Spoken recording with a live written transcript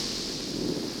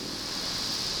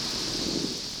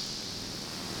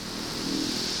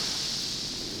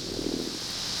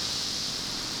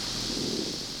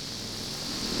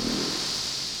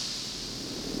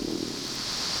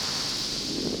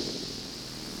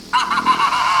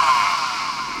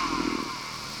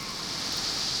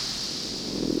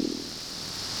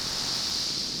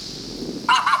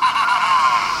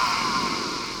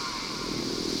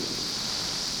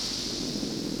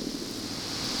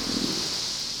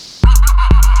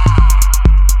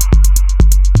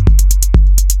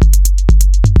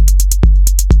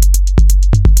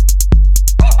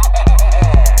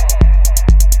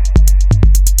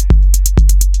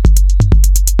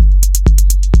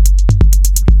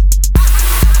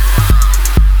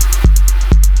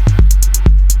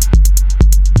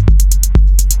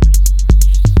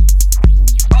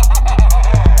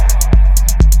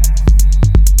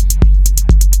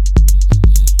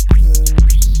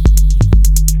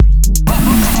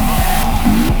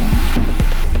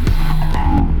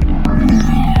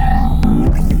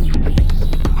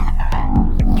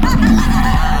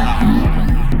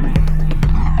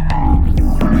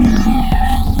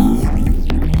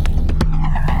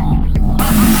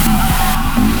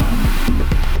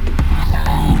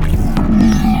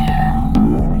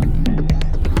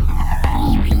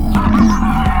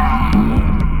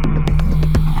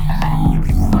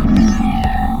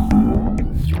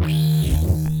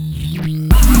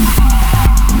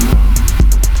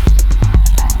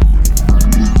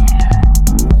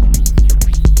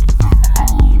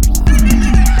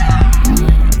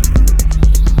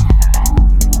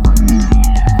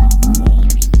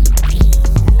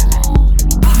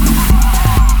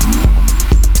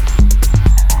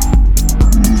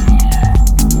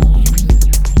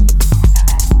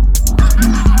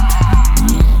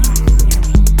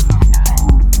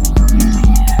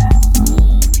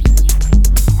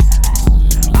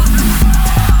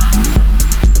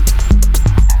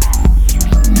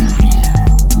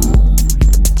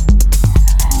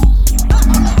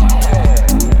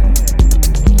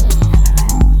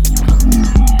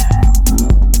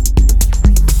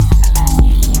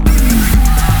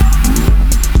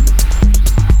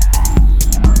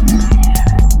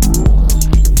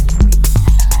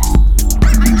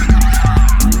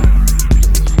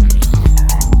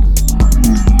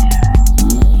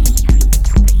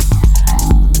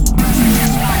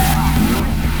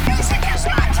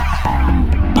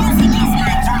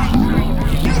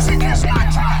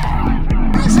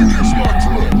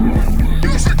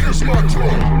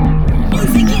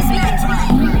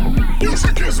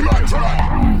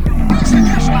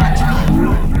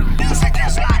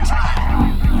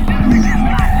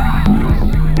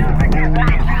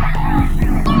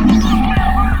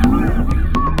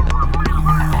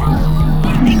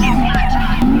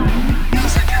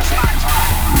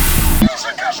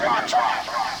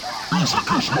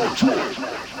Music is my drug.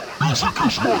 Music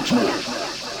is my drug.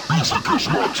 Music is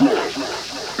my drug.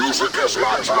 Music is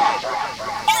my drug.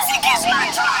 Music is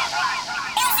my drug.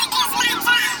 Music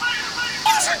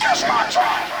is my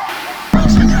drug.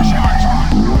 Music is my drug. Music is my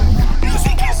drug.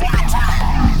 Music is my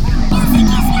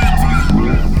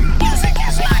drug. Music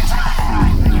is my drug.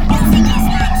 Music is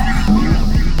my drug.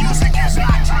 Music is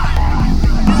my drug.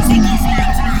 Music is my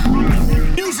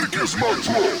drug. Music is my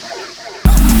drug.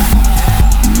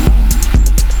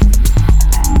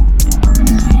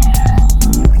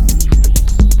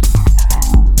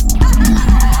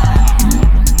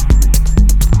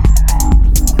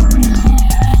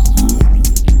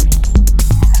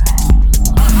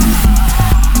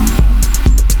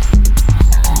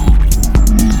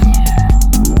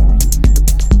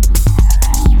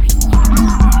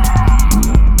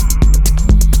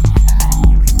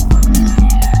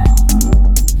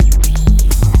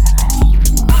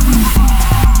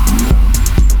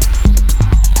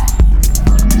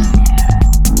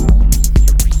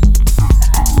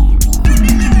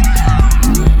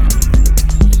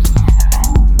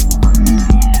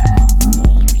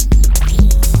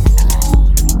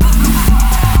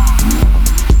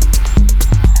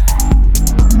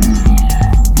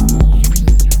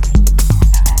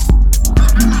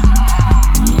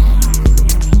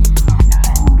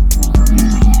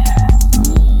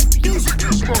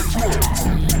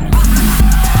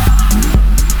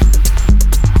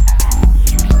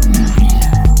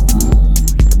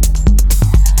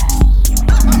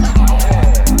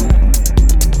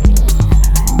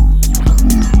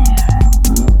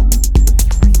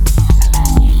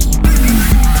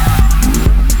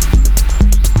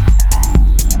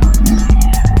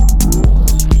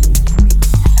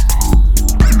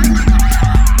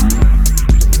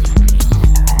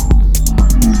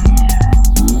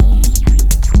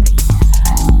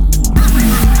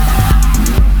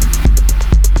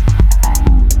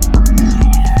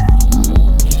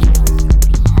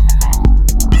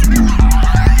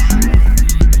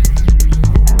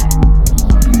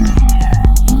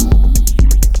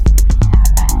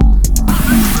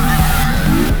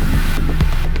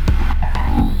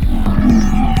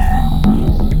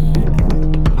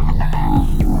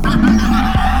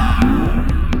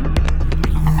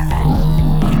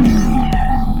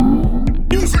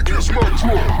 Music is my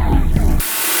drug.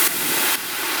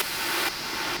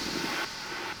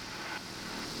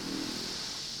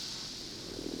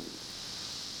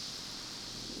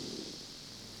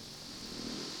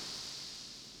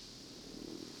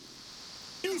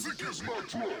 Music is my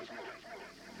drug.